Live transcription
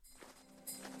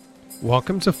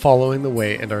Welcome to Following the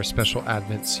Way and our special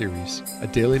Advent series, a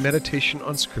daily meditation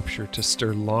on Scripture to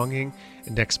stir longing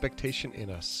and expectation in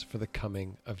us for the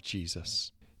coming of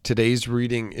Jesus. Today's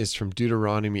reading is from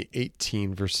Deuteronomy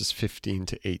 18, verses 15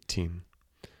 to 18.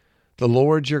 The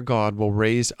Lord your God will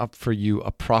raise up for you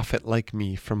a prophet like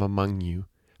me from among you,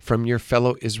 from your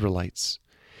fellow Israelites.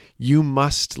 You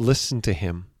must listen to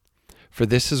him, for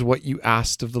this is what you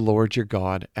asked of the Lord your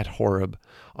God at Horeb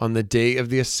on the day of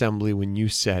the assembly when you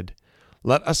said,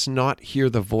 "Let us not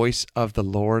hear the voice of the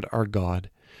Lord our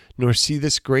God, nor see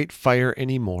this great fire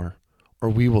any more, or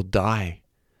we will die."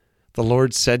 The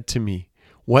Lord said to me,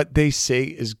 "What they say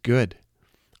is good.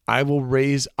 I will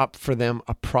raise up for them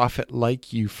a prophet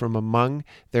like you from among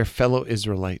their fellow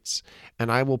Israelites,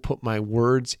 and I will put my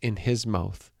words in his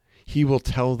mouth. He will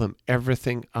tell them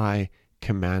everything I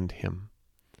command him."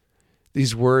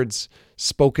 These words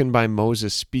spoken by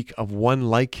Moses speak of one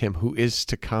like him who is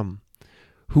to come.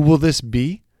 Who will this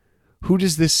be? Who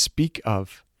does this speak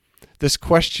of? This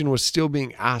question was still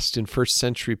being asked in first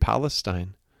century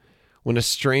Palestine, when a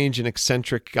strange and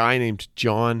eccentric guy named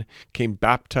John came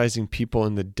baptizing people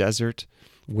in the desert,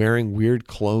 wearing weird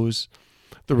clothes.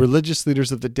 The religious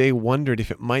leaders of the day wondered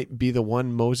if it might be the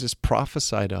one Moses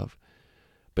prophesied of,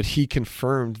 but he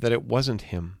confirmed that it wasn't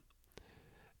him.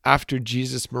 After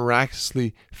Jesus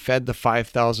miraculously fed the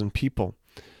 5,000 people,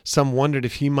 some wondered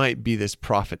if he might be this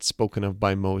prophet spoken of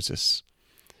by Moses.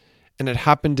 And it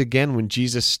happened again when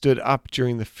Jesus stood up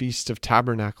during the Feast of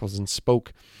Tabernacles and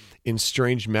spoke in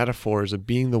strange metaphors of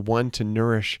being the one to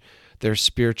nourish their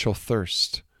spiritual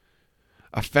thirst.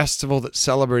 A festival that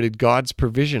celebrated God's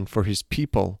provision for his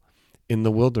people in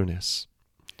the wilderness.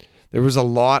 There was a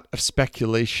lot of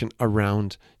speculation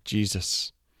around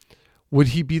Jesus. Would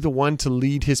he be the one to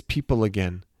lead his people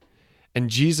again? And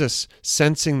Jesus,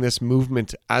 sensing this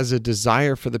movement as a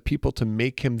desire for the people to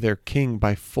make him their king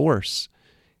by force,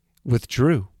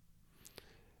 withdrew.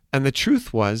 And the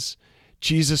truth was,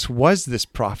 Jesus was this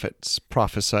prophet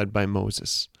prophesied by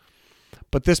Moses.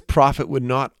 But this prophet would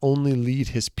not only lead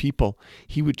his people,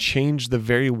 he would change the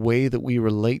very way that we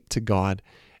relate to God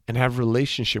and have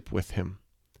relationship with him.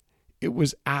 It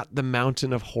was at the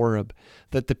mountain of Horeb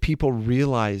that the people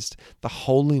realized the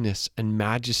holiness and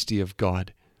majesty of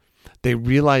God. They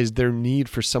realized their need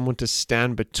for someone to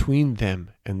stand between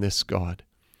them and this God.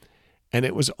 And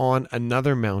it was on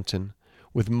another mountain,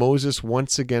 with Moses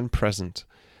once again present,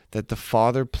 that the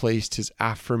Father placed his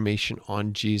affirmation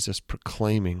on Jesus,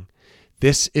 proclaiming,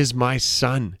 "This is my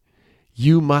Son.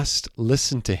 You must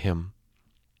listen to him."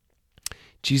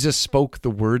 Jesus spoke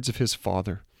the words of his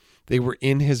Father. They were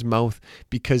in his mouth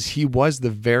because he was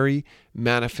the very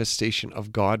manifestation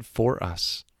of God for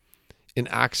us. In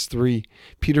Acts 3,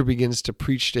 Peter begins to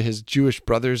preach to his Jewish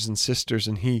brothers and sisters,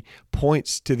 and he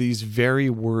points to these very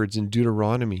words in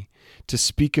Deuteronomy to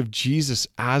speak of Jesus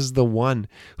as the one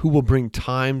who will bring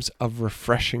times of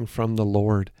refreshing from the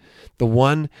Lord, the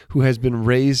one who has been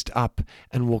raised up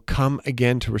and will come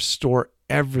again to restore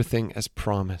everything as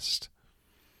promised.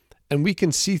 And we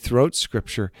can see throughout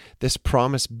Scripture this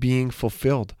promise being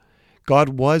fulfilled.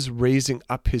 God was raising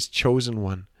up his chosen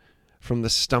one from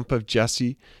the stump of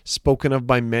Jesse, spoken of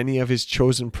by many of his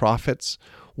chosen prophets,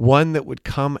 one that would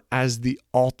come as the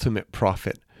ultimate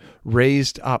prophet,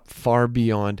 raised up far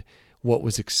beyond what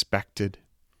was expected.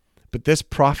 But this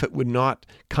prophet would not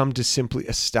come to simply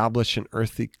establish an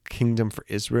earthly kingdom for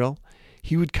Israel.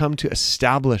 He would come to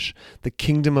establish the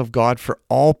kingdom of God for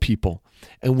all people,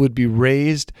 and would be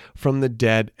raised from the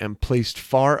dead and placed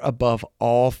far above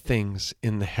all things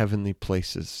in the heavenly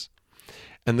places.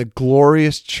 And the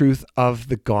glorious truth of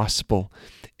the gospel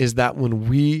is that when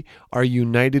we are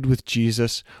united with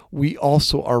Jesus, we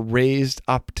also are raised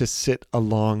up to sit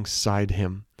alongside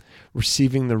him,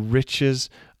 receiving the riches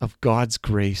of God's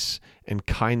grace and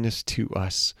kindness to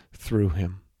us through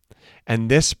him. And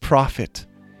this prophet,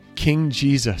 King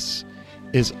Jesus,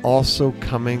 is also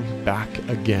coming back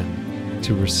again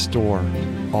to restore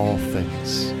all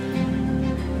things.